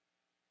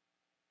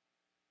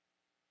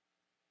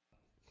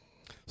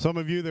Some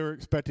of you that are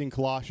expecting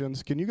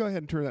Colossians, can you go ahead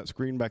and turn that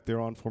screen back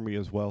there on for me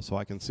as well so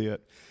I can see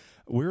it?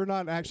 We're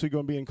not actually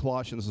going to be in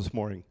Colossians this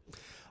morning.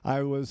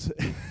 I was,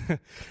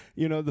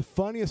 the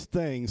funniest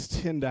things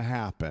tend to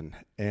happen.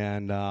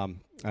 And I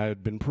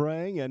had been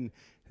praying and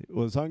it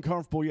was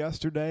uncomfortable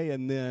yesterday.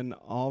 And then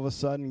all of a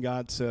sudden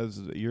God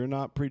says, you're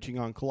not preaching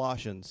on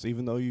Colossians,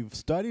 even though you've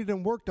studied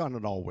and worked on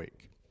it all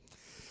week.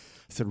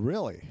 I said,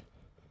 really?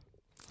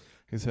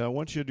 He said, I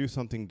want you to do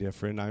something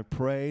different. I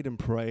prayed and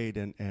prayed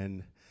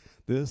and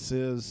this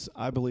is,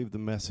 I believe, the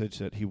message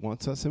that he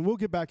wants us. And we'll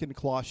get back into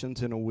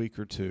Colossians in a week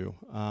or two.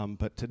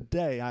 But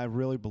today, I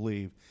really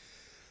believe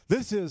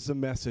this is the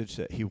message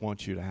that he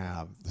wants you to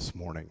have this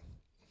morning.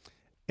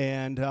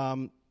 And,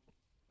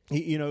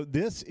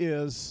 this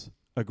is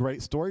a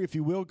great story. If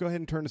you will, go ahead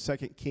and turn to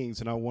 2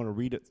 Kings, and I want to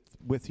read it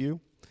with you.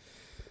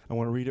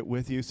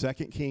 2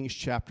 Kings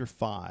chapter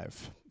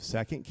 5.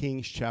 2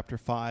 Kings chapter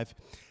 5.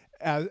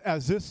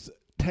 As this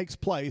takes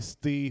place,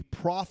 the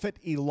prophet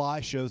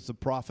Elisha is the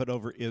prophet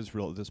over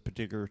Israel at this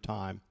particular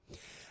time.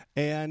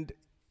 And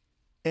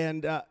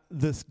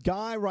this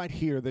guy right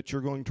here that you're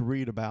going to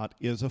read about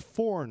is a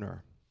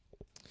foreigner.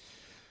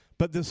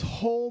 But this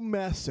whole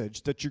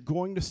message that you're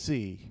going to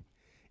see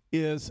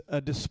is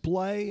a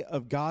display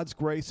of God's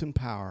grace and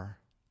power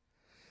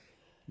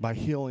by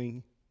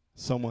healing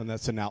someone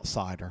that's an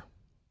outsider.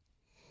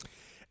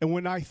 And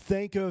when I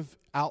think of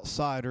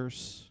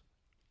outsiders,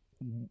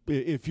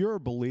 if you're a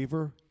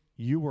believer,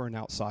 you were an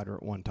outsider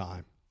at one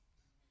time.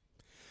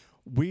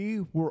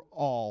 We were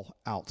all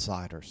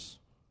outsiders.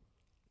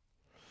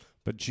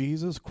 But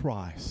Jesus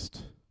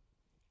Christ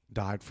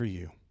died for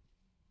you.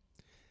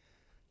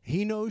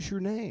 He knows your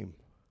name,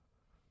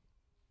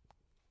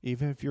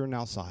 even if you're an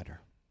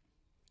outsider.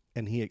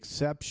 And he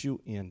accepts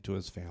you into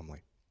his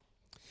family.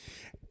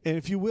 And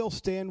if you will,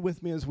 stand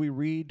with me as we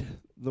read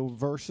the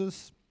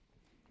verses.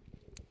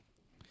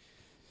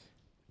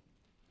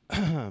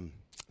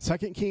 2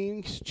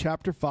 Kings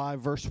chapter 5,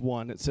 verse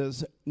 1, it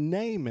says,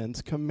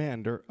 Naaman's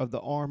commander of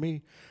the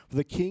army of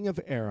the king of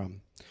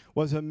Aram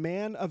was a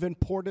man of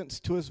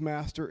importance to his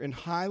master and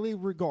highly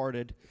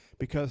regarded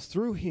because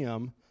through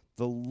him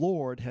the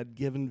Lord had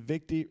given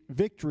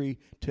victory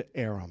to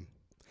Aram.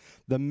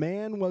 The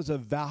man was a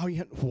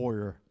valiant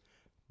warrior,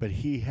 but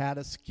he had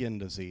a skin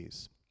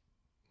disease.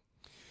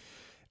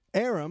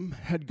 Aram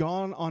had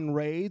gone on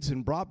raids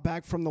and brought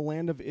back from the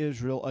land of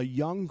Israel a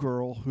young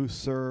girl who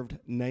served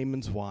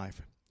Naaman's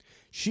wife.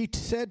 She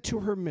said to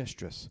her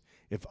mistress,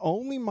 if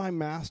only my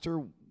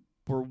master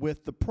were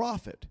with the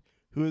prophet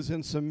who is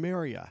in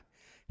Samaria,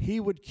 he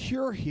would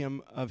cure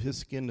him of his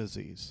skin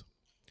disease.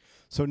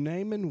 So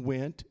Naaman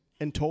went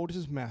and told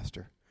his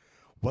master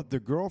what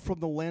the girl from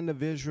the land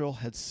of Israel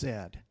had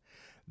said.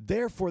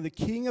 Therefore the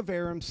king of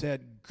Aram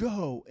said,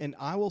 go, and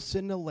I will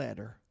send a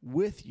letter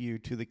with you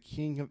to the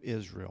king of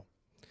Israel.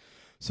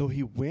 So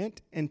he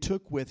went and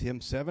took with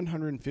him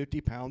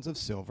 750 pounds of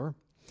silver,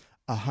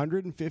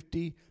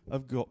 150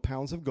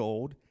 pounds of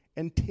gold,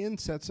 and 10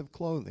 sets of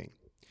clothing.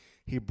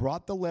 He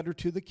brought the letter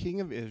to the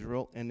king of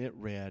Israel, and it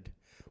read,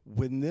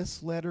 when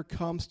this letter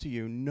comes to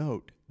you,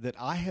 note that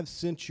I have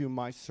sent you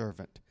my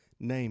servant,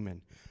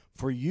 Naaman,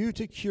 for you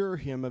to cure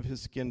him of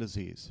his skin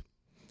disease.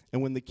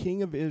 And when the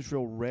king of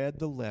Israel read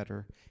the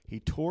letter, he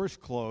tore his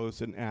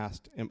clothes and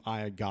asked, am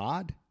I a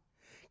god,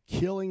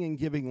 killing and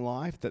giving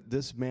life, that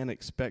this man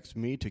expects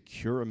me to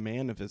cure a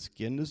man of his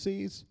skin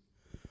disease?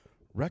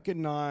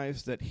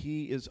 Recognize that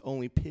he is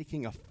only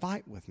picking a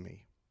fight with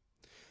me.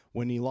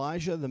 When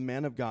Elijah, the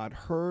man of God,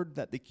 heard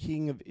that the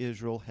king of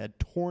Israel had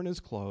torn his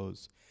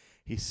clothes,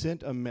 he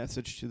sent a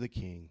message to the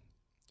king.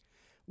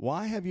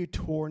 Why have you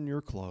torn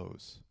your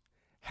clothes?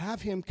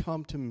 Have him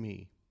come to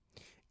me,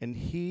 and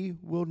he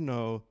will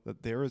know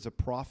that there is a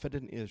prophet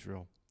in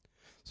Israel.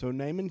 So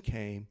Naaman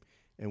came,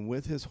 and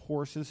with his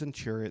horses and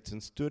chariots,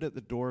 and stood at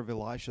the door of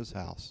Elisha's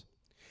house.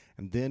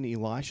 And then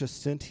Elisha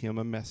sent him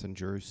a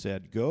messenger who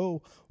said,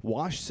 go,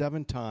 wash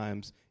 7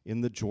 times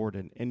in the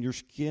Jordan, and your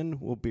skin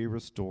will be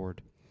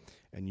restored,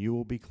 and you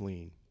will be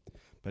clean.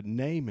 But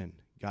Naaman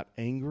got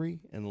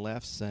angry and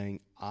left, saying,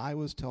 I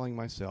was telling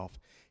myself,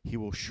 he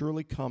will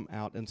surely come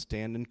out and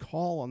stand and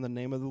call on the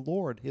name of the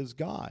Lord, his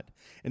God,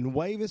 and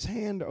wave his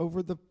hand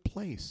over the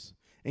place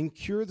and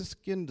cure the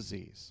skin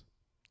disease.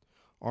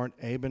 Aren't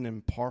Aban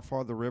and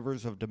Parphar, the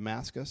rivers of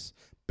Damascus,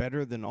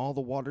 better than all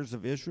the waters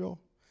of Israel?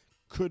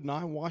 Couldn't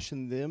I wash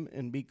in them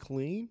and be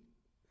clean?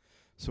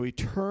 So he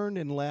turned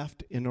and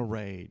left in a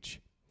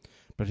rage.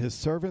 But his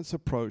servants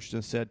approached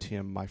and said to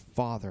him, my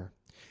father,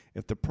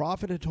 if the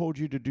prophet had told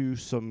you to do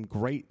some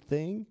great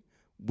thing,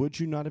 would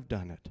you not have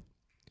done it?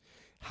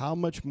 How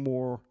much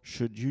more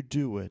should you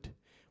do it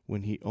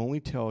when he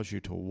only tells you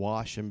to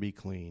wash and be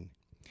clean?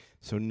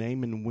 So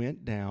Naaman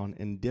went down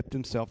and dipped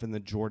himself in the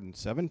Jordan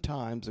 7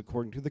 times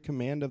according to the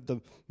command of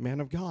the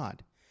man of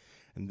God.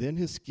 And then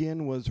his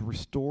skin was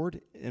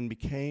restored and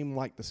became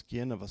like the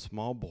skin of a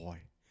small boy,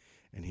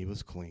 and he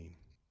was clean.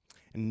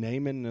 And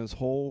Naaman and his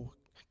whole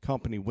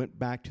company went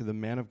back to the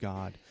man of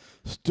God,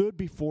 stood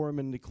before him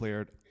and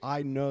declared,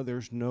 I know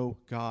there's no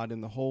God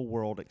in the whole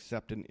world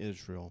except in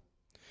Israel.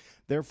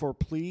 Therefore,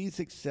 please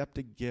accept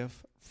a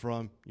gift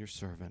from your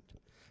servant.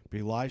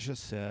 But Elisha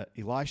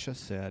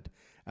said,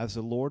 as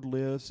the Lord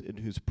lives in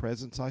whose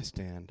presence I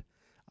stand,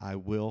 I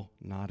will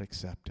not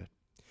accept it.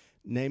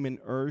 Naaman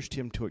urged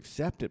him to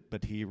accept it,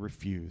 but he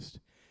refused.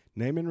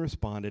 Naaman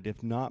responded,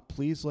 if not,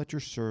 please let your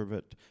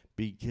servant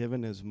be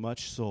given as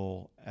much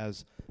soul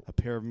as a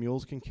pair of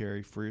mules can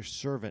carry, for your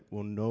servant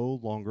will no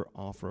longer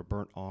offer a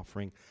burnt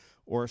offering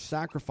or a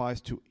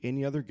sacrifice to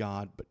any other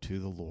god but to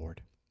the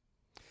Lord.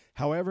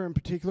 However, in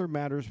particular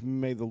matters,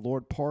 may the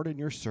Lord pardon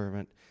your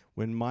servant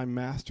when my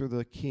master,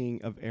 the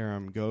king of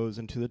Aram, goes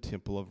into the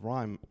temple of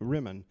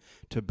Rimmon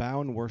to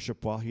bow and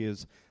worship while he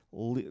is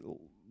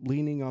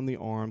leaning on the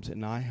arms,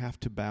 and I have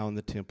to bow in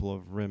the temple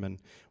of Rimmon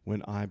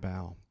when I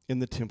bow. In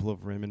the temple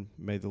of Rimmon,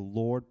 may the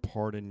Lord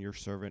pardon your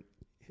servant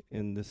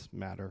in this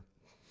matter.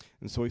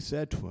 And so he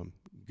said to him,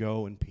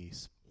 go in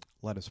peace.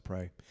 Let us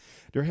pray.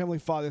 Dear Heavenly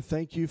Father,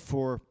 thank you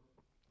for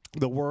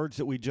the words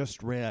that we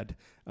just read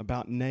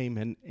about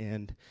Naaman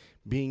and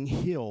being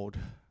healed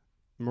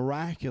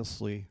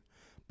miraculously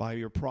by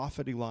your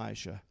prophet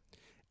Elijah,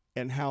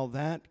 and how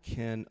that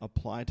can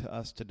apply to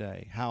us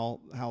today, how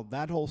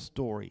that whole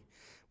story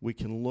we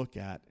can look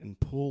at and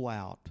pull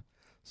out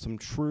some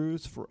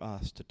truths for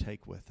us to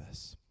take with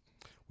us.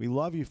 We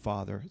love you,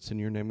 Father. It's in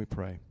your name we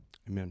pray.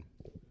 Amen.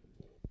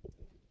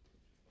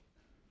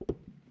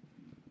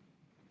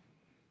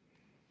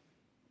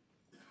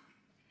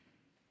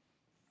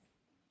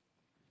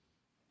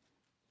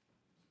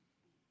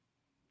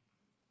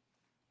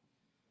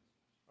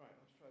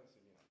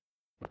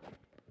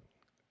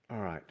 All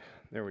right,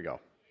 there we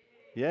go.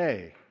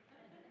 Yay.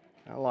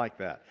 I like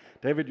that.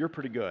 David, you're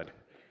pretty good.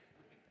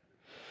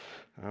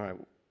 All right.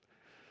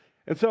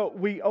 And so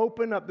we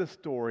open up this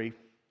story,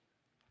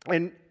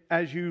 and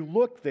as you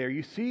look there,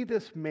 you see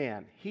this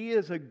man. He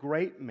is a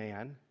great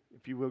man.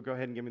 If you will, go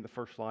ahead and give me the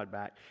first slide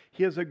back.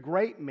 He is a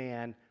great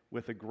man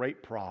with a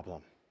great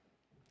problem.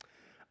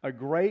 A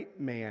great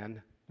man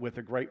with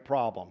a great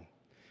problem.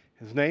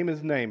 His name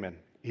is Naaman.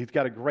 He's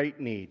got a great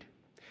need.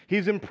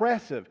 He's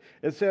impressive.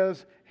 It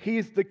says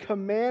he's the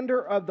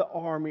commander of the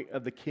army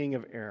of the king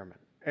of Aram.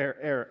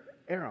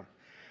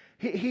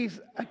 He's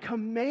a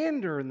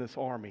commander in this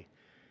army.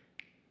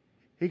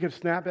 He could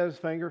snap at his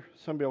finger,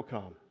 somebody will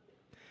come.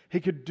 He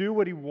could do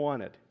what he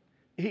wanted.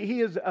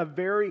 He is a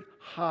very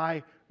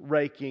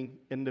high-ranking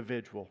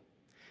individual.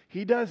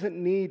 He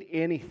doesn't need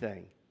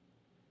anything,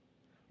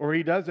 or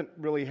he doesn't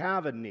really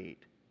have a need.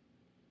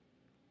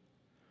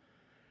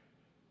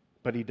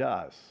 But he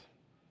does.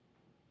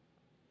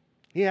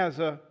 He has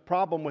a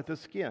problem with his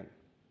skin.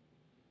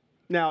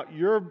 Now,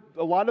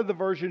 a lot of the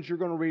versions you're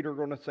going to read are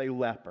going to say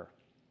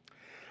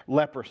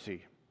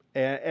leprosy.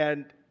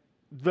 And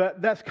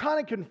that's kind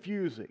of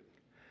confusing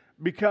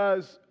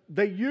because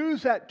they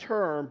use that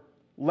term,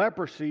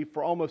 leprosy,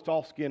 for almost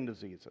all skin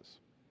diseases.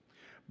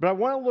 But I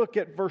want to look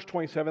at verse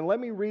 27. Let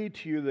me read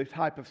to you the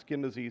type of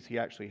skin disease he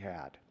actually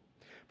had.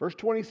 Verse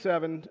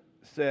 27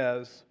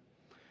 says,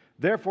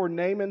 therefore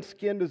Naaman's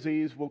skin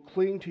disease will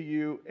cling to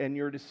you and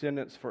your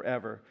descendants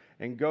forever.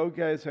 And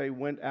Gogeze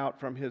went out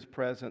from his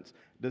presence,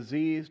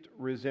 diseased,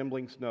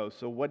 resembling snow.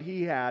 So what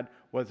he had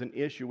was an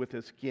issue with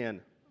his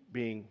skin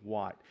being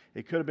white.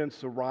 It could have been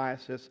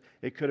psoriasis.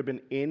 It could have been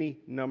any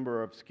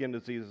number of skin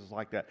diseases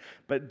like that.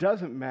 But it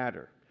doesn't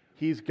matter.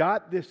 He's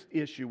got this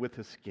issue with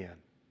his skin.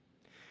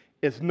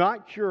 It's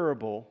not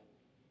curable,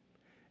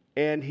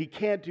 and he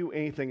can't do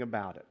anything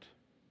about it.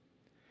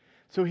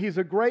 So he's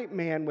a great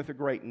man with a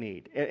great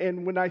need.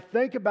 And when I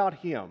think about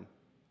him,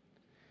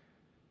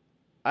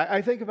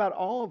 I think about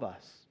all of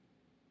us.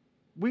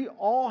 We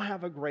all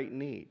have a great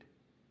need.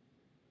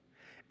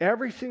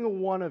 Every single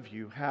one of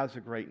you has a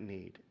great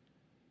need.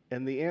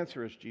 And the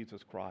answer is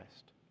Jesus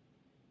Christ.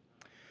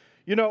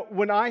 You know,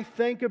 when I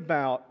think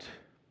about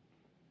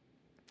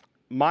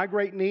my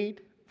great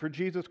need for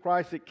Jesus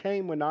Christ, it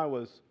came when I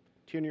was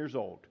 10 years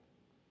old.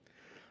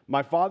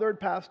 My father had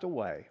passed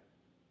away.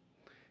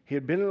 He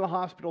had been in the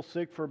hospital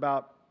sick for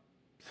about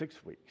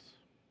 6 weeks,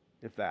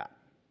 if that.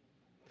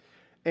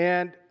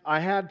 And I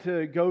had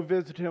to go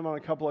visit him on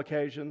a couple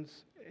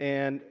occasions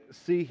and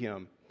see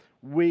him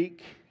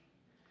weak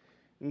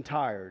and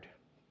tired.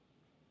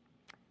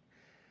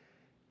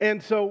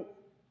 And so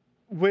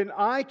when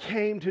I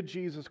came to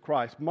Jesus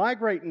Christ, my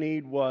great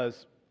need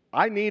was,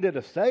 I needed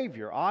a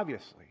Savior,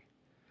 obviously,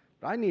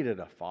 but I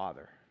needed a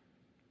Father.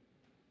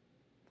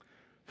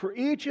 For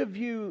each of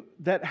you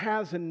that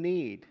has a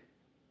need,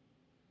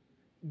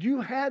 you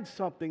had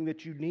something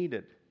that you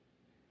needed,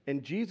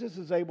 and Jesus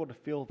is able to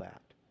fill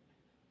that.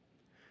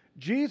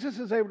 Jesus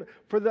is able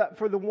to,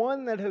 for the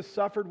one that has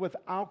suffered with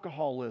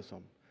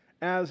alcoholism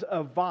as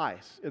a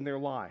vice in their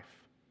life,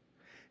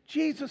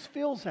 Jesus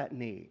fills that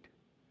need.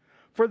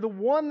 For the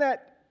one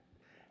that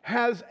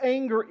has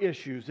anger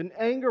issues and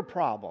anger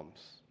problems,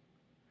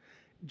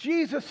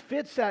 Jesus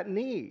fits that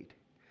need.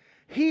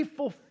 He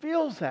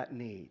fulfills that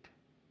need.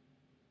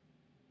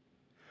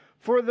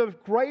 For the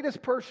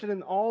greatest person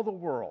in all the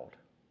world,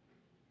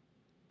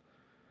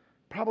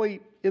 probably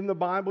in the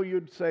Bible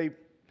you'd say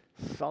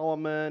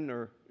Solomon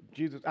or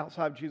Jesus,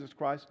 outside of Jesus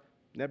Christ,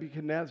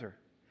 Nebuchadnezzar.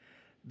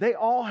 They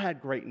all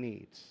had great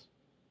needs.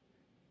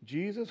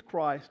 Jesus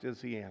Christ is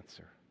the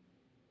answer.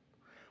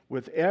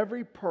 With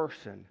every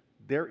person,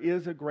 there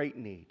is a great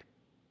need,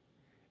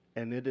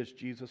 and it is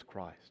Jesus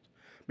Christ.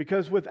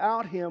 Because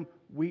without him,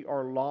 we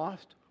are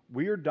lost,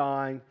 we are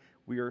dying,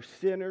 we are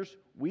sinners,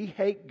 we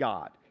hate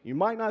God. You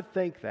might not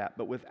think that,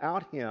 but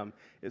without him,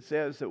 it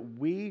says that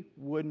we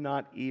would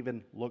not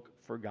even look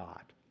for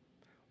God.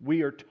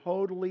 We are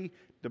totally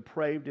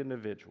depraved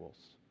individuals,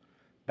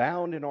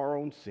 bound in our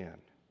own sin.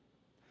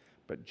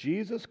 But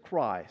Jesus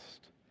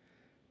Christ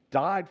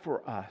died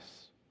for us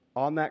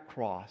on that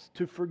cross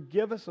to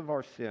forgive us of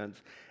our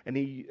sins, and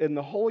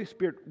the Holy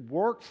Spirit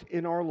works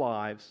in our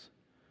lives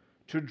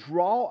to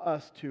draw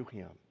us to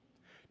him,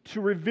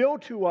 to reveal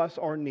to us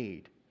our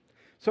need.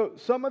 So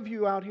some of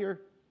you out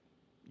here,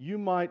 you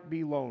might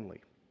be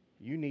lonely.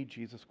 You need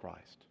Jesus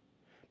Christ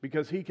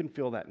because he can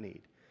fill that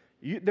need.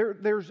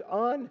 There's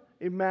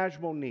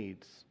unimaginable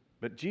needs,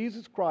 but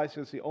Jesus Christ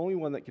is the only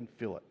one that can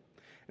fill it.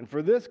 And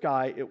for this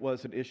guy, it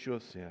was an issue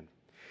of sin.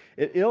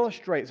 It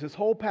illustrates, this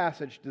whole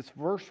passage, this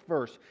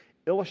verse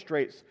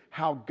illustrates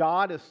how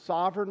God is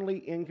sovereignly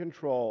in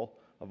control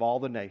of all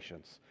the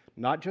nations.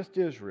 Not just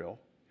Israel,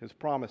 his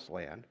promised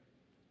land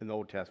in the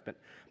Old Testament,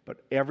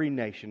 but every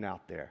nation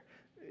out there.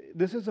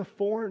 This is a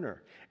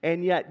foreigner.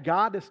 And yet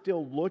God is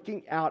still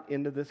looking out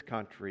into this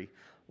country,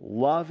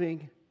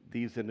 loving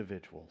these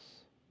individuals.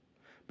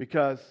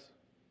 Because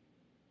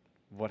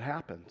what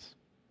happens?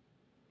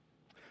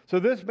 So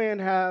this man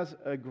has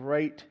a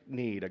great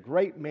need, a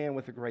great man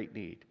with a great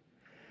need.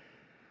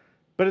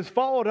 But it's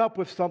followed up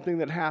with something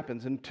that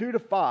happens. In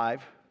 2-5,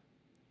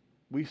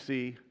 we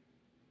see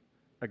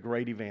a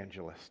great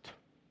evangelist.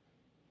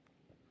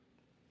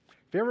 Have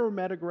you ever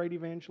met a great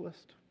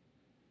evangelist?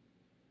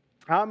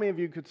 How many of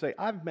you could say,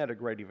 I've met a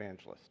great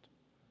evangelist?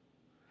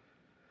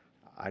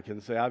 I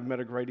can say I've met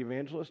a great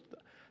evangelist.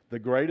 The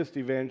greatest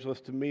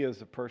evangelist to me is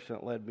the person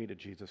that led me to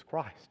Jesus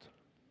Christ.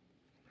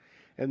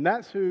 And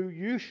that's who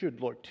you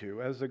should look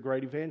to as a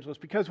great evangelist,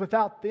 because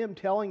without them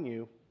telling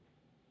you,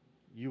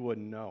 you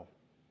wouldn't know.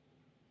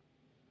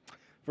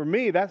 For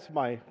me, that's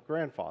my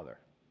grandfather.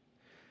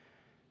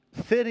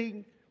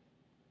 Sitting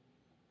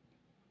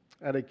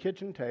at a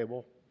kitchen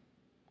table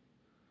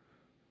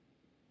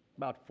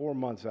about 4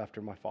 months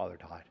after my father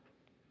died,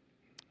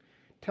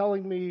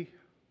 telling me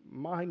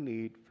my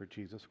need for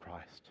Jesus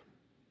Christ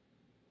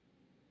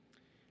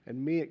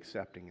and me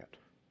accepting it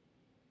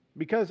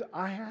because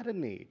I had a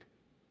need.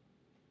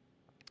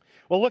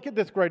 Well, look at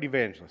this great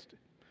evangelist.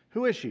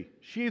 Who is she?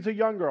 She's a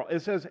young girl.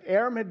 It says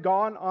Aram had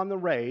gone on the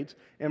raids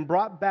and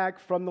brought back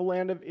from the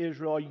land of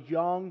Israel a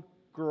young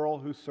girl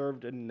who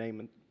served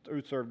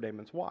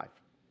Naaman's wife.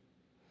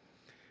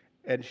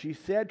 And she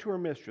said to her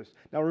mistress,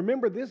 now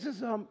remember, this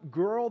is a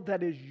girl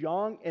that is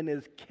young and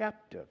is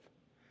captive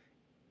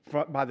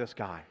by this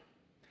guy.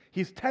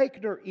 He's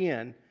taken her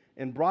in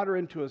and brought her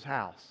into his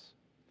house.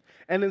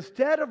 And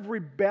instead of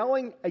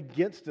rebelling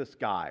against this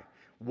guy,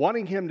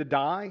 wanting him to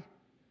die,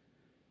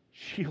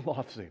 she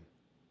loves him.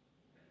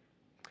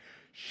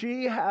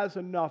 She has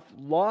enough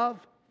love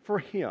for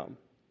him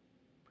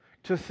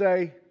to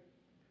say,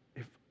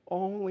 if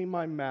only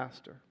my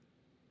master,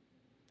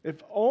 if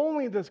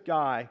only this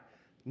guy,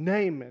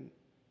 Naaman,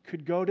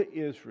 could go to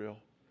Israel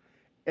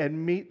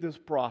and meet this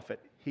prophet,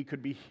 he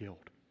could be healed.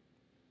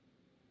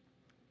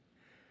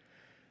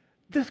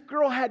 This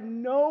girl had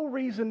no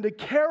reason to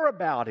care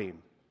about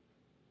him.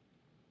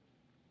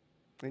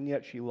 And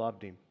yet she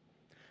loved him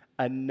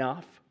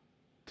enough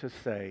to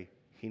say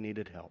he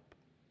needed help.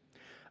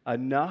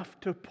 Enough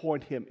to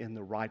point him in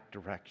the right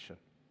direction.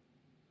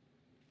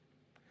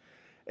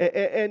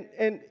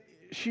 And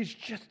she's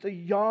just a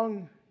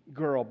young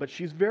girl, but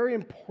she's very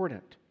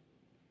important.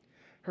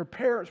 Her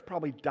parents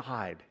probably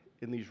died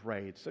in these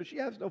raids, so she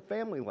has no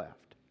family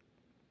left.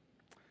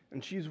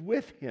 And she's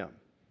with him.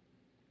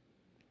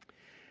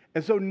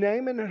 And so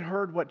Naaman had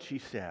heard what she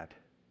said.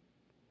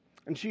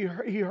 And he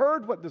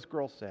heard what this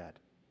girl said.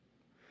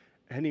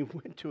 And he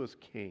went to his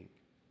king.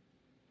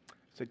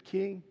 Said,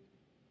 King,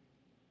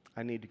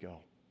 I need to go.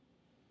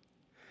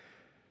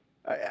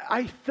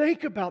 I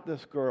think about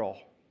this girl.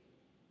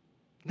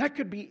 That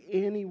could be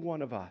any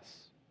one of us.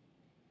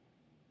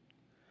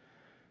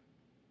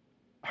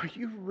 Are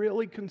you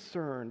really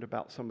concerned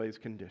about somebody's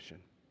condition?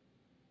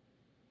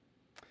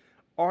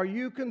 Are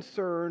you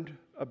concerned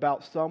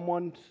about some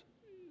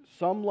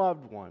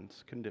loved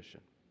one's condition?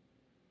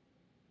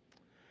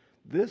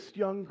 This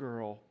young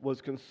girl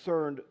was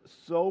concerned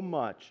so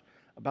much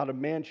about a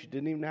man she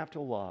didn't even have to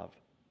love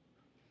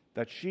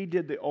that she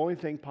did the only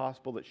thing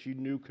possible that she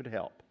knew could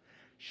help.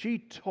 She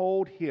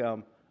told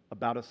him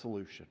about a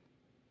solution.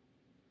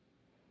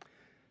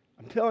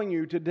 I'm telling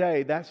you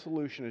today, that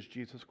solution is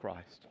Jesus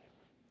Christ.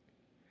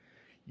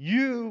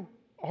 You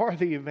are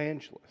the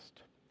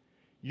evangelist.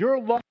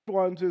 Your loved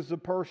ones is the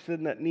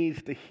person that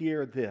needs to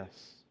hear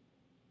this.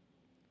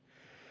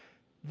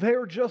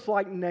 They're just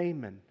like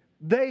Naaman.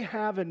 They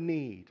have a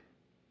need.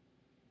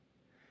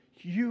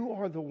 You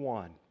are the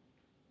one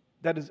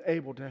that is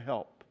able to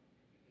help.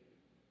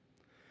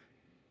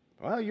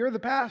 Well, you're the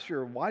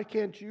pastor. Why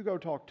can't you go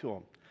talk to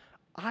him?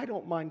 I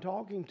don't mind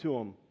talking to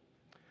him.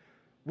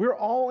 We're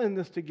all in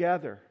this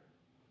together.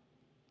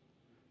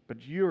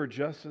 But you are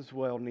just as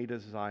well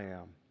needed as I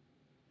am.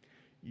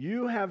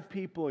 You have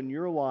people in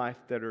your life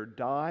that are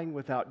dying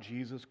without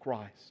Jesus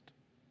Christ.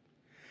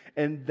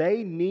 And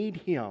they need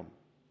Him.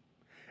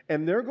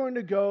 And they're going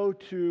to go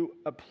to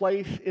a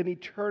place in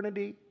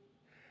eternity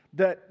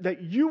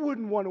that you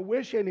wouldn't want to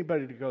wish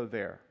anybody to go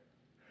there.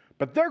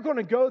 But they're going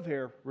to go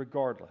there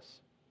regardless.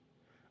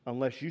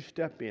 Unless you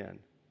step in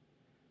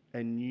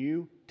and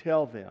you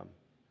tell them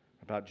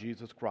about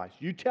Jesus Christ.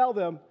 You tell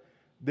them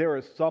there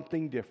is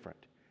something different.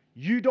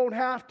 You don't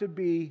have to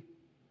be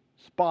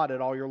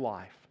spotted all your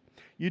life.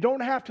 You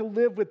don't have to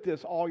live with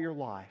this all your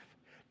life.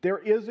 There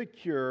is a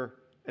cure,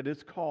 and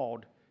it's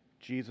called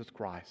Jesus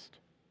Christ.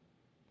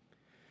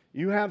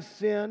 You have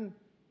sin,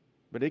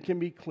 but it can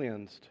be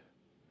cleansed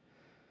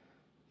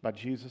by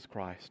Jesus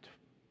Christ.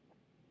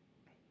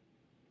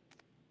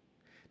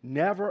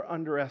 Never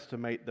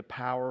underestimate the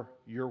power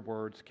your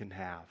words can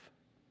have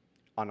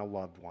on a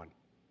loved one.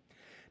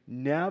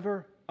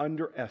 Never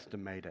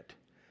underestimate it.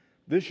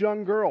 This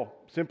young girl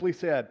simply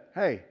said,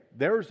 hey,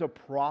 there's a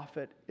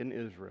prophet in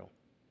Israel.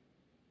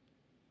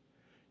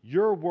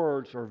 Your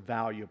words are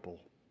valuable.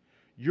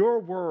 Your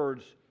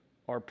words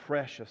are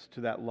precious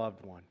to that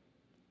loved one.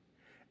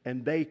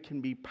 And they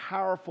can be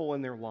powerful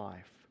in their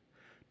life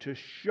to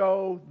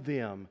show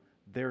them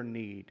their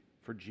need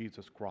for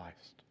Jesus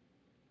Christ.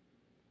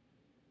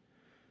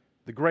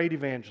 The great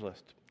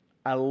evangelist,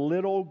 a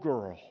little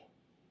girl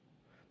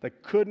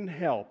that couldn't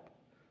help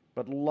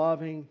but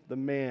loving the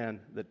man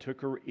that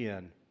took her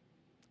in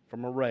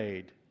from a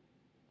raid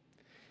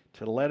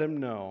to let him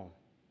know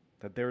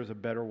that there is a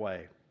better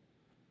way.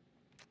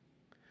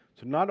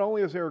 So not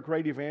only is there a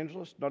great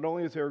evangelist, not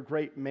only is there a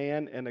great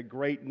man and a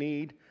great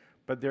need,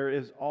 but there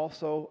is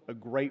also a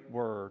great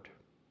word.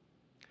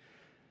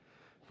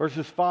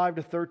 Verses 5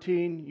 to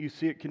 13, you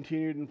see it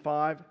continued in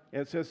 5.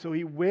 And it says, so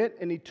he went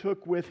and he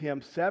took with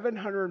him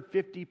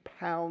 750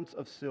 pounds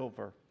of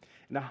silver.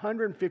 And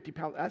 150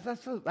 pounds,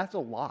 that's a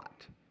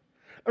lot.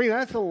 I mean,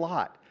 that's a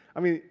lot.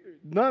 I mean,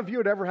 none of you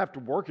would ever have to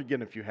work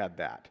again if you had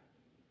that.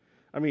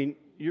 I mean,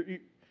 you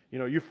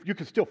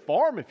could still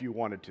farm if you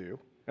wanted to.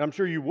 And I'm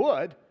sure you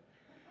would.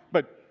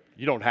 But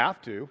you don't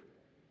have to.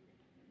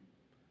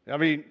 I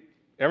mean,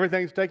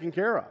 everything's taken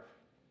care of.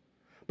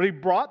 But he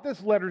brought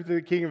this letter to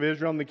the king of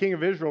Israel, and the king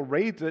of Israel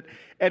reads it,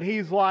 and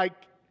he's like,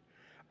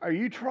 are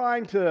you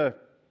trying to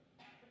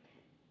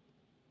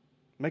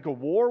make a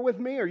war with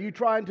me? Are you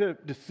trying to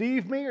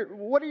deceive me? Or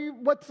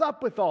what's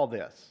up with all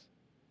this?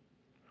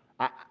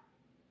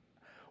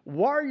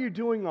 Why are you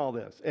doing all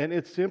this? And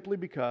it's simply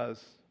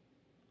because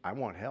I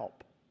want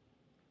help.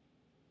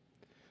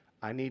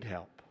 I need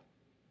help.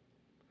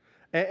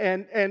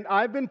 And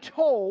I've been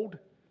told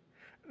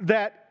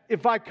that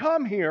if I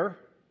come here,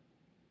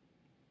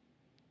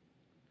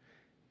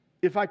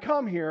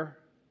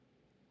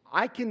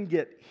 I can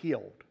get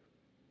healed.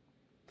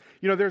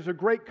 You know, there's a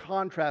great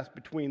contrast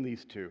between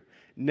these two.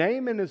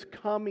 Naaman is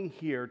coming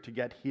here to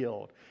get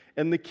healed.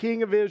 And the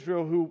king of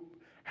Israel, who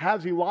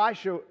has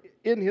Elisha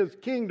in his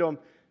kingdom,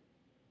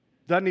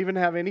 doesn't even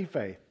have any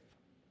faith.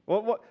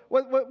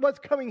 What's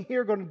coming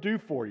here going to do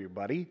for you,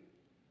 buddy?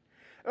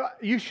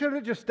 You should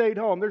have just stayed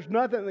home. There's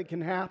nothing that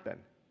can happen.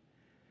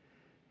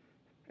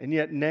 And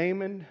yet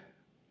Naaman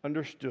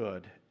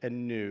understood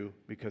and knew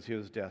because he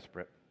was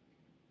desperate.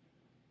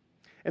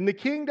 And the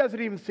king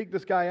doesn't even seek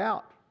this guy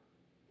out.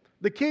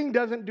 The king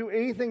doesn't do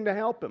anything to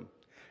help him.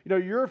 You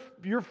know,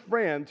 your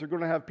friends are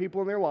going to have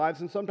people in their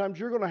lives, and sometimes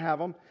you're going to have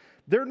them.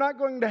 They're not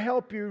going to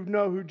help you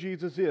know who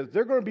Jesus is.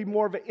 They're going to be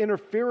more of an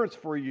interference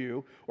for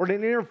you or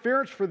an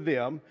interference for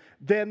them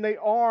than they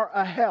are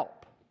a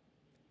help.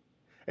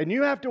 And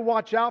you have to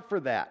watch out for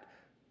that,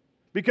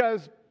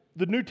 because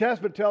the New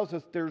Testament tells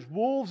us there's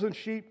wolves in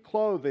sheep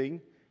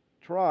clothing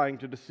trying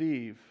to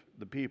deceive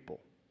the people.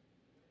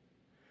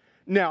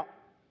 Now,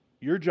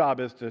 your job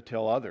is to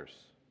tell others.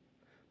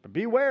 But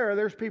beware,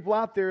 there's people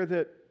out there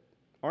that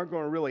aren't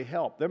going to really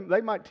help.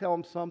 They might tell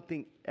them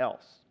something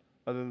else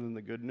other than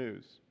the good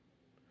news.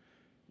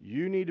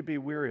 You need to be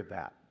wary of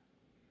that.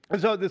 And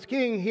so this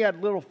king, he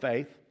had little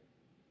faith.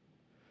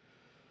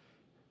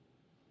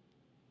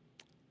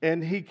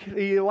 And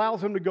he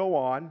allows him to go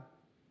on.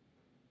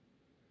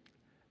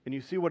 And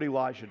you see what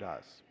Elijah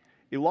does.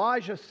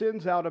 Elijah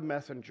sends out a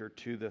messenger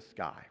to this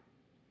guy.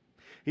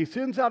 He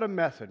sends out a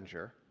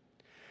messenger,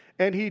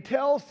 and he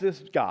tells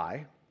this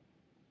guy,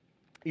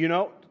 you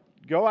know,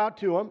 go out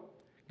to him,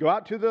 go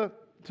out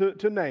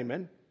to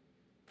Naaman,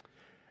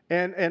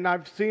 and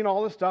I've seen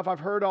all this stuff, I've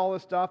heard all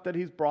this stuff that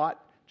he's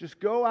brought. Just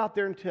go out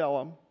there and tell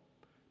him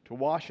to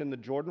wash in the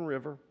Jordan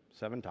River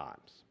 7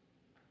 times.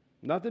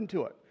 Nothing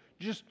to it.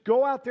 Just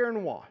go out there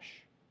and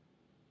wash.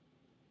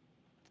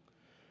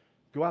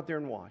 Go out there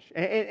and wash.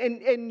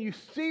 And you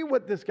see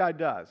what this guy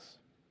does.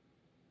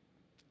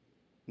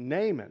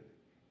 Naaman,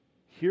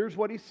 here's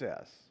what he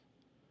says.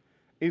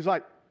 He's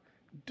like,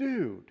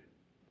 dude,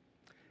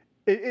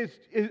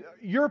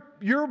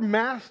 Your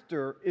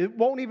master, it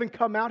won't even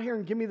come out here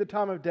and give me the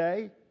time of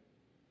day.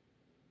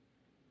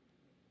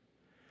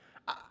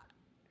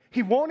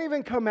 He won't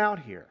even come out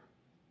here.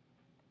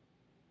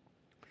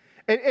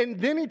 And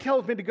then he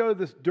tells me to go to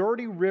this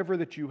dirty river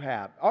that you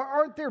have.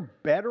 Aren't there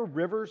better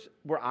rivers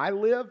where I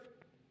live?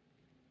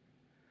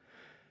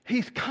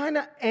 He's kind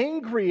of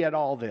angry at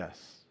all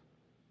this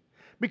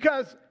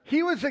because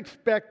he was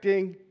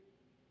expecting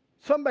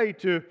somebody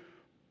to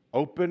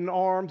open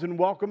arms and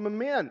welcome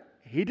him in.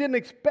 He didn't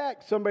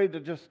expect somebody to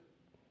just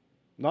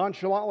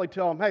nonchalantly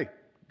tell him, hey,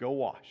 go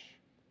wash.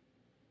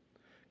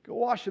 Go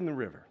wash in the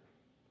river.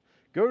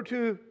 Go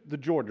to the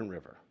Jordan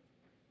River.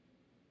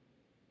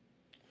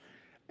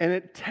 And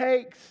it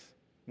takes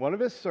one of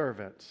his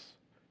servants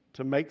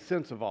to make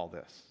sense of all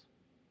this.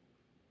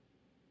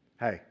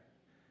 Hey,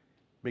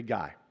 big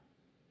guy,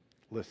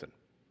 listen.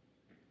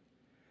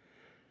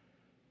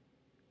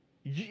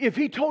 If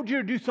he told you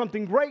to do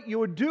something great, you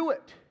would do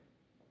it.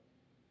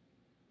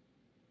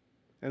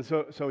 And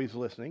so he's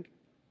listening.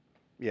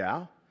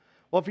 Yeah.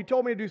 Well, if he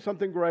told me to do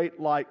something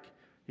great, like,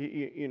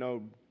 to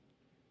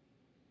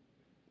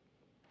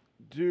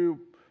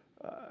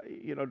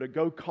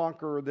go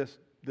conquer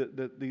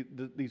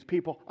these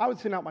people, I would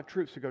send out my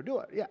troops to go do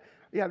it.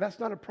 Yeah, that's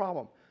not a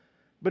problem.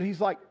 But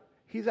he's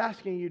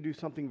asking you to do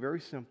something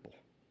very simple.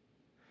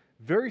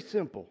 Very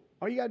simple.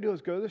 All you got to do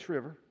is go to this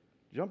river,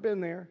 jump in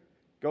there,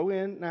 go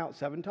in and out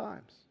 7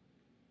 times.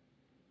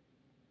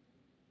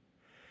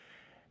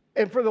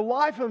 And for the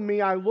life of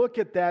me, I look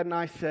at that and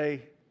I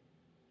say,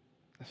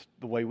 that's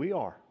the way we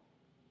are.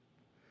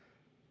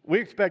 We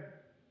expect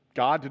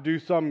God to do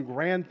some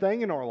grand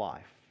thing in our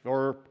life,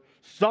 or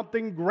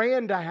something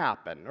grand to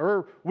happen,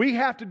 or we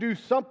have to do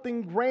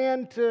something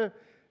grand to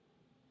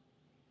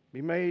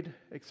be made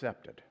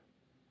accepted.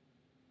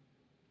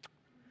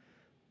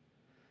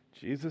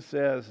 Jesus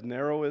says,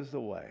 narrow is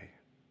the way.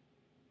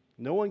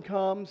 No one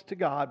comes to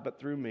God but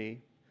through me.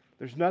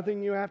 There's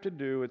nothing you have to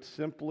do. It's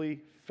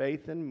simply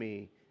faith in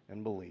me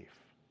and belief.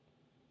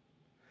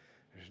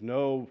 There's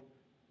no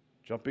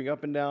jumping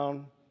up and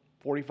down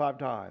 45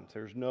 times.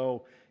 There's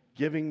no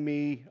giving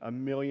me $1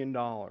 million.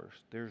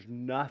 There's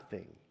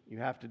nothing you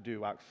have to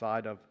do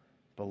outside of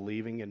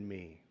believing in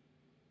me.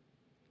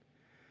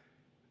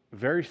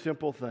 Very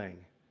simple thing.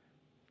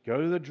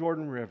 Go to the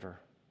Jordan River.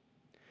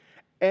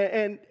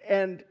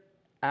 And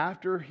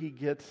after he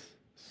gets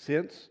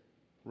sense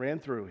ran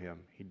through him,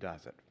 he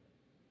does it.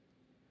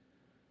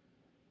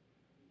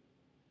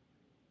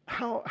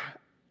 How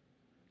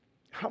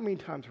many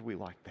times are we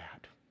like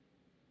that?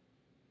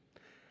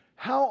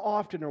 How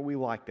often are we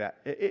like that?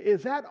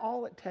 Is that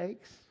all it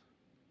takes?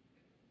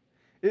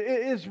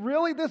 Is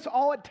really this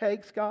all it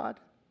takes, God?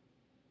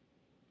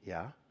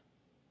 Yeah.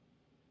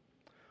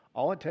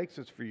 All it takes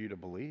is for you to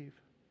believe.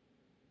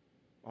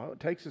 All it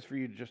takes is for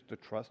you just to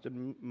trust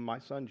in my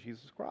Son,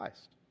 Jesus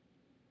Christ.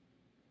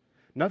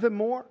 Nothing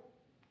more?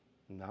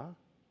 No,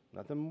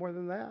 nothing more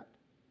than that.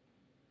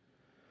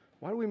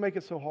 Why do we make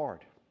it so hard?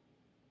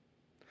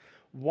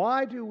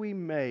 Why do we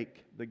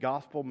make the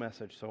gospel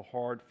message so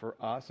hard for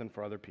us and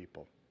for other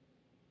people?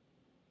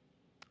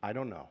 I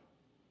don't know.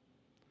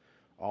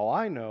 All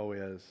I know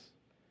is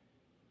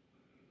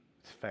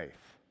it's faith.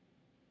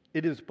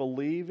 It is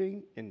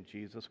believing in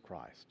Jesus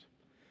Christ.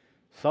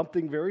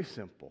 Something very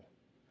simple,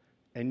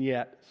 and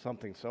yet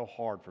something so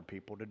hard for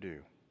people to do.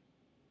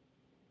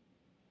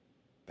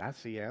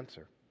 That's the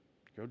answer.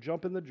 Go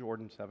jump in the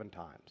Jordan 7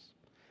 times.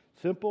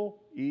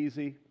 Simple,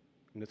 easy,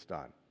 and it's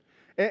done.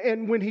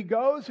 And when he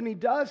goes and he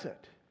does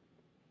it,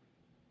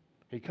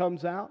 he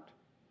comes out.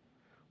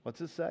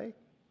 What's it say?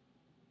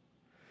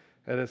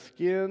 And his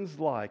skin's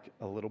like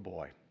a little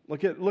boy.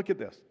 Look at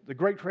this, the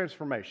great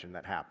transformation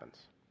that happens.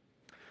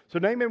 So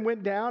Naaman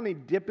went down, he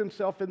dipped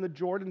himself in the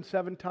Jordan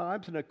 7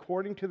 times, and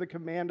according to the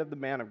command of the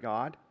man of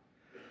God,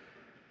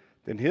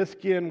 then his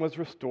skin was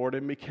restored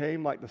and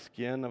became like the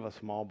skin of a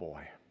small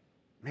boy.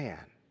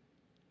 Man.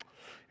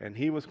 And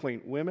he was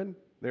clean. Women,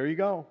 there you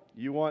go.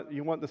 You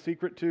want the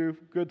secret to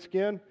good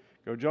skin?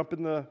 Go jump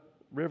in the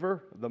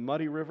river, the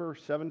muddy river,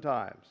 7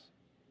 times.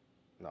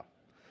 No.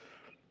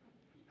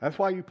 That's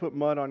why you put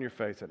mud on your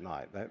face at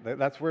night.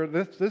 That's where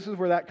this is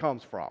where that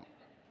comes from.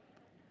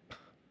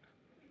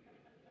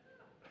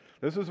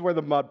 This is where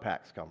the mud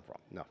packs come from.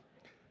 No.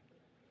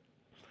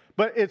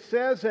 But it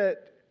says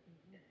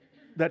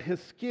that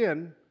his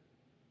skin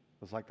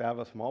was like that of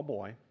a small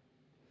boy.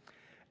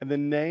 And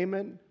then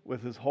Naaman,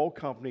 with his whole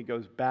company,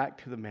 goes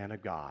back to the man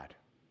of God.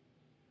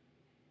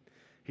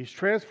 He's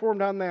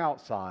transformed on the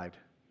outside,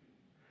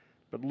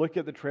 but look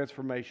at the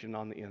transformation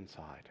on the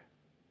inside.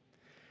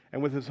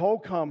 And with his whole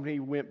company, he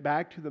went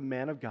back to the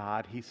man of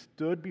God. He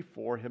stood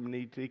before him and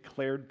he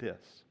declared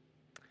this: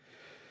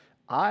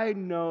 I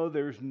know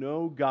there's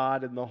no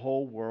God in the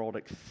whole world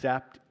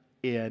except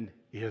in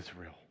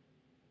Israel.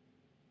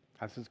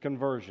 That's his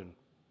conversion.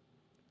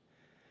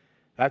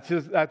 That's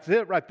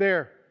it right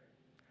there.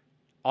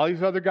 All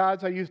these other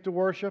gods I used to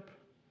worship,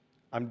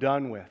 I'm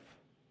done with.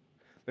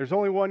 There's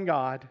only one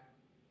God,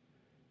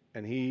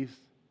 and he's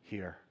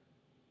here.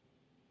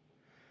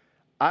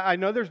 I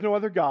know there's no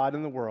other God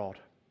in the world.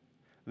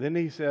 Then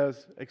he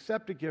says,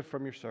 accept a gift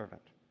from your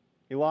servant.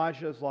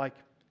 Elijah is like,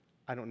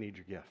 I don't need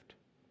your gift.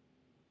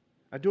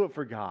 I do it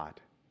for God.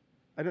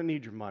 I don't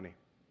need your money.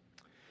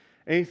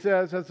 And he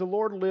says, as the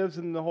Lord lives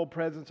in the whole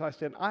presence I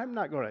stand, I'm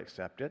not going to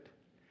accept it.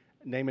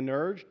 Naaman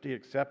urged to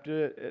accept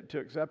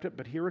it,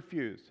 but he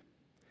refused.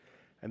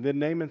 And then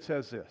Naaman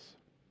says this.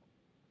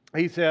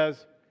 He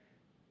says,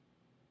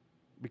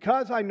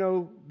 because I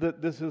know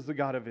that this is the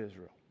God of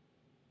Israel,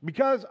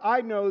 because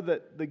I know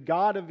that the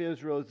God of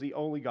Israel is the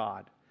only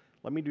God,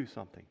 let me do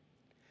something.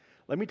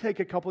 Let me take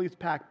a couple of these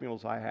pack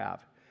mules I have.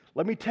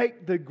 Let me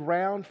take the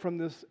ground from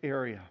this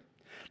area.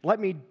 Let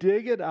me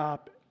dig it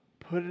up,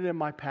 put it in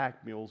my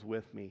pack mules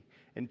with me,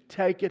 and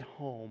take it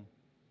home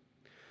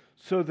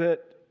so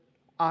that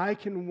I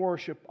can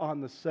worship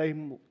on the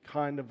same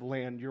kind of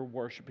land you're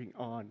worshiping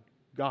on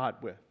God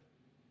with.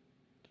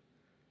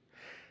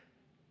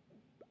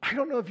 I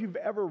don't know if you've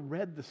ever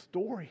read the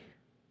story,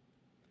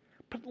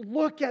 but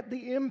look at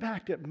the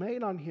impact it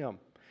made on him.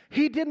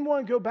 He didn't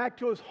want to go back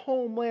to his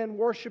homeland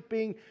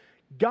worshiping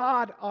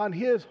God on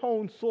his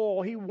own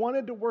soil. He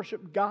wanted to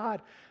worship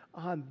God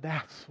on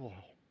that soil.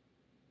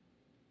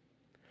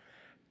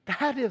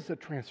 That is a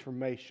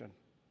transformation.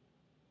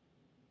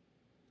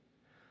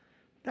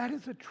 That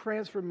is a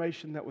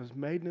transformation that was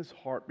made in his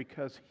heart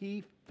because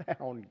he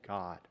found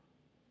God.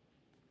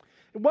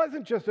 It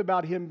wasn't just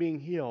about him being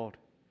healed.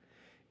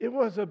 It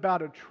was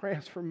about a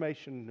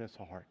transformation in his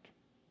heart.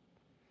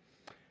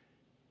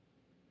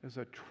 It was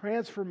a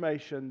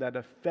transformation that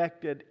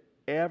affected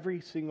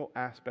every single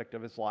aspect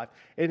of his life.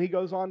 And he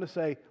goes on to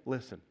say,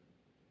 listen,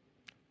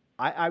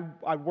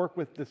 I work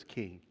with this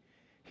king.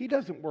 He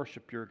doesn't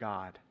worship your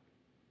God.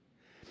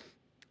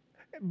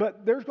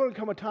 But there's going to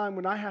come a time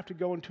when I have to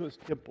go into his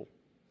temple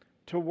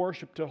to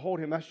worship, to hold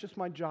him. That's just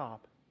my job.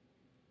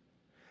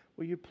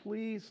 Will you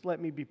please let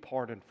me be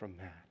pardoned from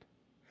that?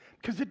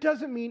 Because it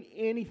doesn't mean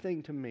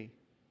anything to me,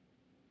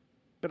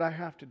 but I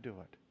have to do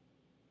it.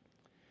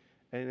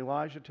 And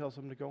Elijah tells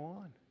him to go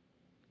on.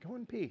 Go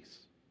in peace.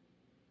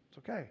 It's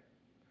okay.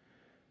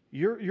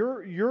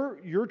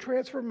 Your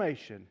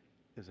transformation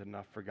is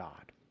enough for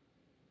God.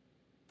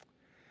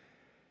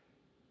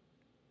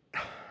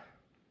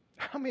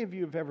 How many of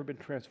you have ever been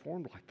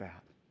transformed like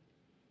that?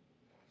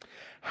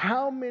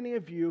 How many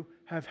of you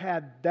have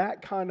had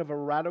that kind of a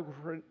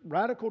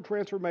radical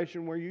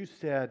transformation where you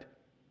said,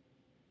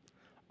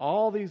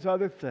 all these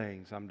other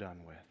things I'm done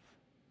with.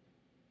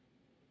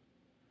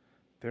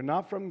 They're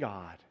not from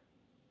God.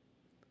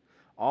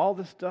 All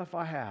the stuff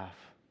I have,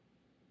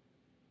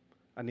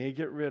 I need to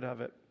get rid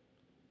of it.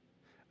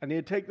 I need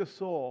to take the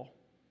soul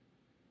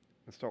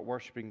and start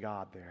worshiping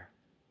God there.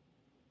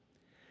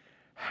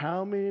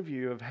 How many of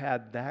you have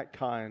had that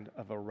kind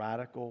of a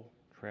radical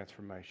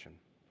transformation?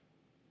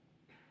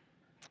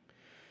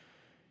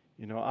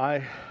 You know,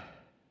 I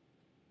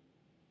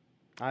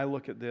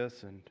look at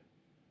this and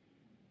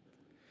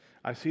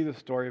I see the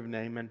story of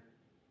Naaman.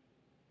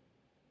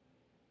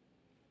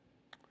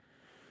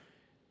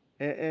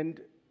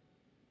 And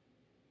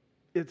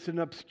it's an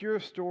obscure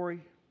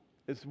story.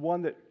 It's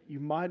one that you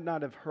might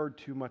not have heard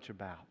too much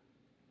about.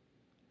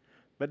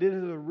 But it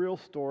is a real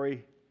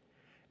story,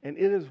 and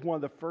it is one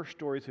of the first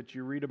stories that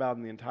you read about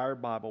in the entire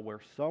Bible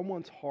where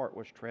someone's heart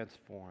was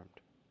transformed.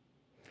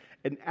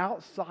 An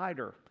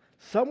outsider,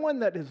 someone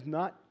that is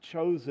not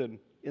chosen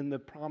in the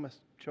promised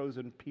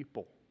chosen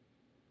people.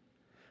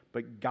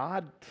 But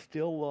God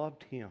still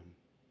loved him.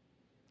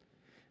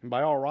 And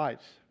by all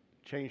rights,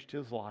 changed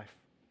his life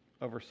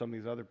over some of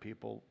these other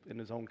people in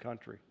his own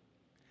country.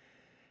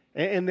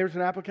 And there's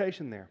an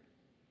application there.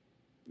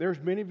 There's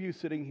many of you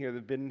sitting here that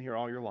have been here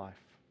all your life.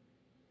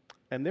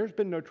 And there's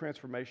been no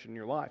transformation in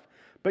your life.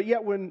 But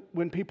yet when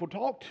people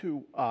talk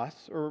to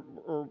us or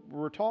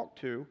we're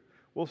talked to,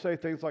 we'll say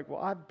things like,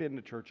 well, I've been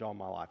to church all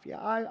my life. Yeah,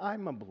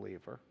 I'm a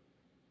believer.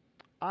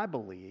 I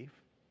believe.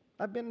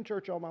 I've been in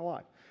church all my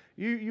life.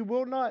 You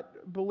will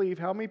not believe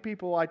how many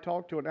people I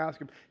talk to and ask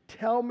them,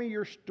 tell me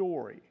your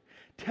story.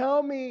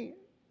 Tell me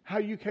how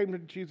you came to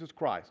Jesus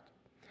Christ.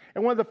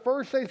 And one of the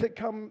first things that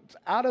comes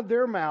out of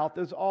their mouth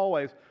is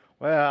always,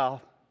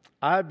 well,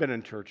 I've been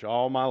in church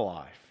all my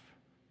life.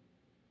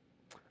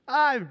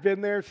 I've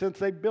been there since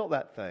they built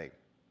that thing.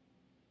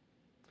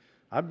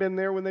 I've been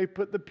there when they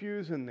put the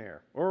pews in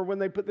there or when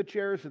they put the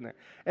chairs in there.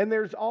 And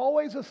there's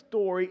always a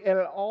story, and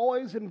it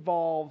always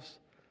involves,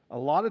 a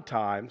lot of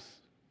times,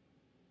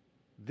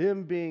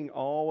 them being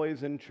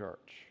always in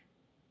church.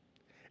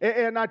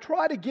 And I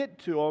try to get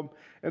to them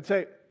and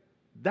say,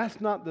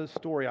 that's not the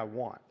story I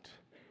want.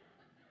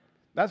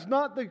 That's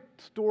not the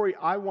story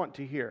I want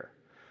to hear.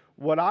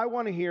 What I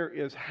want to hear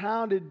is,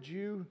 how did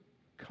you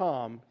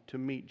come to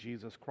meet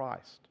Jesus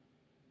Christ?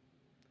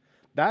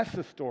 That's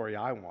the story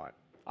I want.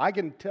 I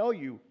can tell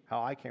you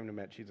how I came to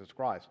meet Jesus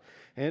Christ.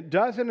 And it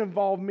doesn't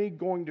involve me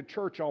going to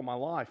church all my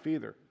life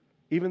either,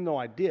 even though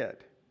I did.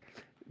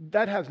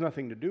 That has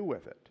nothing to do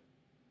with it.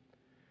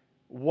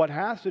 What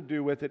has to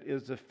do with it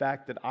is the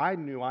fact that I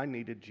knew I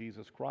needed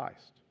Jesus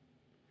Christ.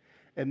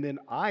 And then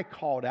I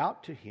called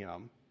out to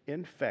him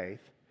in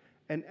faith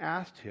and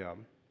asked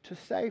him to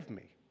save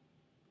me.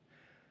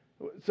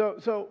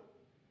 So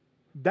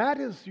that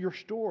is your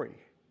story.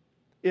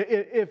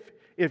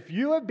 If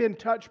you have been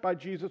touched by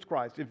Jesus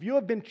Christ, if you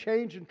have been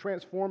changed and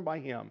transformed by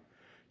Him,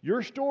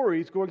 your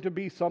story is going to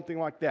be something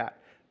like that.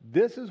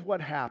 This is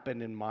what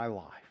happened in my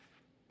life.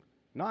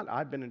 Not,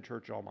 I've been in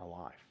church all my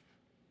life.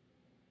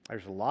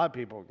 There's a lot of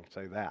people who can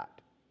say that.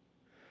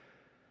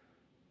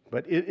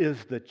 But it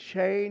is the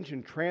change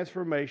and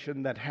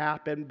transformation that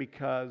happened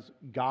because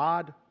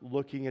God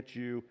looking at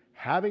you,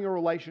 having a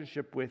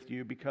relationship with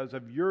you because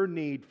of your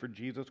need for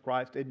Jesus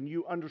Christ, and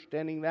you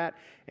understanding that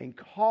and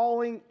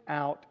calling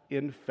out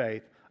in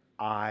faith,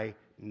 I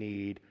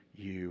need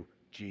you,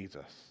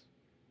 Jesus.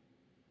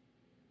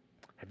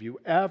 Have you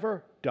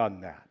ever done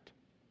that?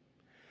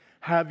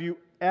 Have you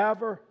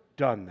ever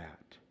done that?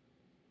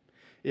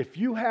 If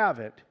you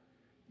haven't,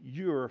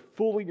 you're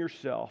fooling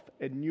yourself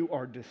and you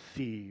are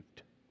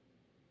deceived.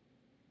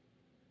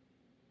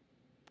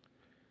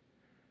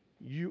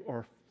 You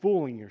are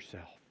fooling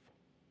yourself.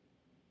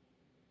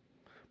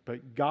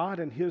 But God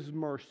in His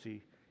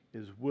mercy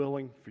is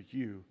willing for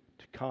you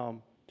to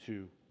come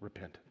to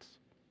repentance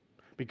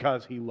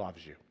because He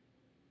loves you.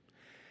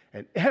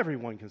 And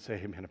everyone can say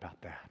amen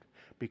about that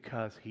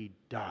because He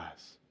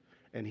does.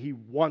 And He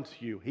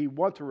wants you. He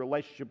wants a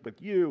relationship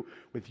with you,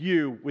 with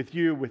you, with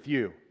you, with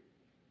you.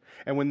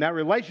 And when that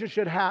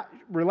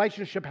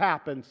relationship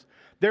happens,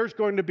 there's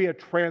going to be a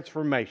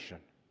transformation,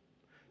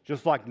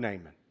 just like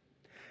Naaman.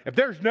 If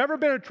there's never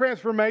been a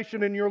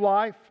transformation in your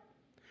life,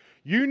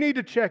 you need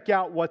to check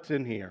out what's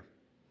in here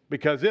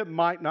because it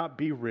might not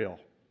be real.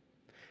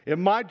 It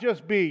might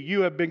just be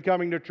you have been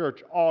coming to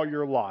church all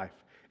your life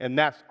and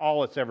that's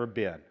all it's ever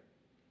been.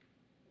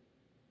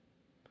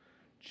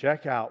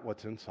 Check out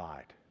what's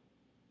inside.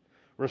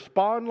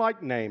 Respond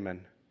like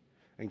Naaman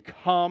and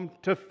come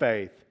to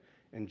faith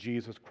in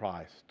Jesus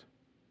Christ.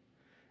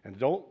 And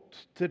don't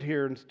sit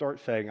here and start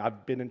saying,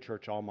 I've been in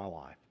church all my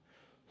life.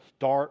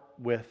 Start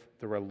with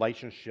the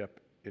relationship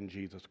in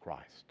Jesus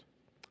Christ.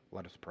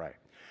 Let us pray.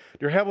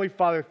 Dear Heavenly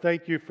Father,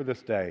 thank you for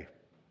this day.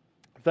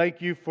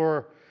 Thank you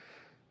for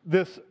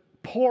this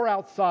poor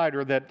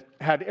outsider that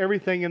had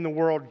everything in the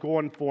world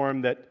going for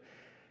him, that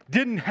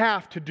didn't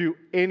have to do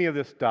any of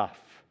this stuff,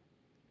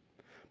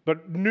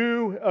 but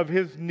knew of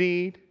his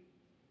need,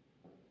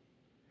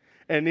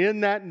 and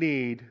in that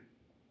need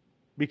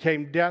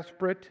became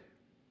desperate,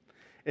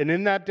 and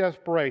in that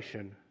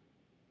desperation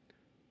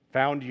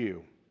found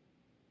you.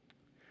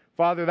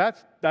 Father,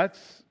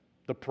 that's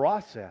the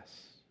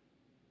process.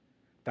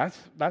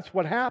 That's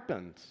what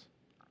happens.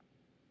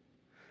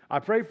 I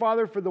pray,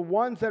 Father, for the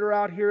ones that are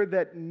out here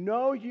that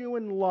know you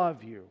and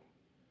love you,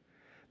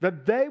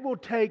 that they will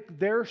take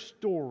their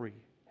story,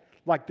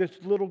 like this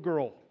little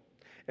girl,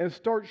 and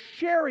start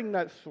sharing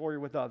that story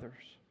with others.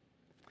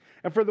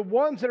 And for the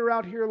ones that are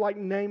out here like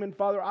Naaman,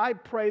 Father, I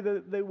pray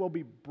that they will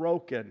be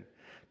broken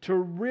to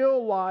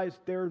realize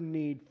their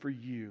need for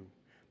you,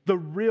 the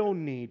real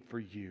need for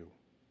you,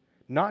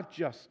 not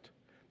just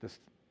the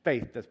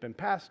faith that's been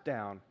passed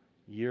down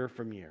year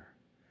from year,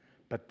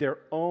 but their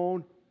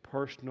own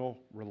personal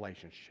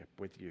relationship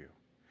with you.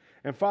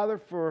 And Father,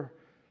 for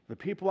the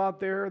people out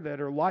there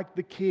that are like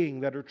the king,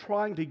 that are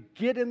trying to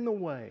get in the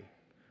way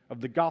of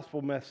the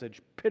gospel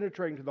message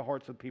penetrating to the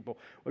hearts of people,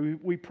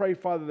 we pray,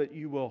 Father, that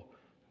you will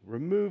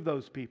remove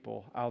those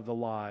people out of the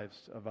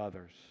lives of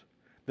others,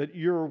 that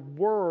your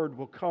word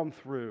will come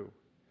through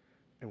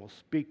and will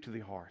speak to the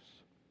hearts.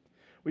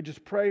 We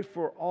just pray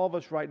for all of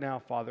us right now,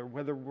 Father,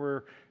 whether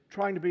we're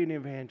trying to be an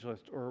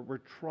evangelist or we're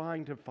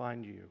trying to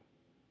find you,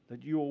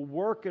 that you will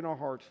work in our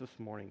hearts this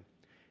morning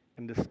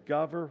and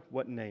discover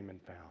what Naaman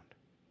found.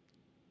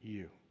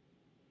 You.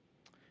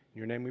 In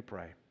your name we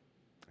pray.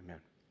 Amen.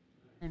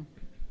 Amen.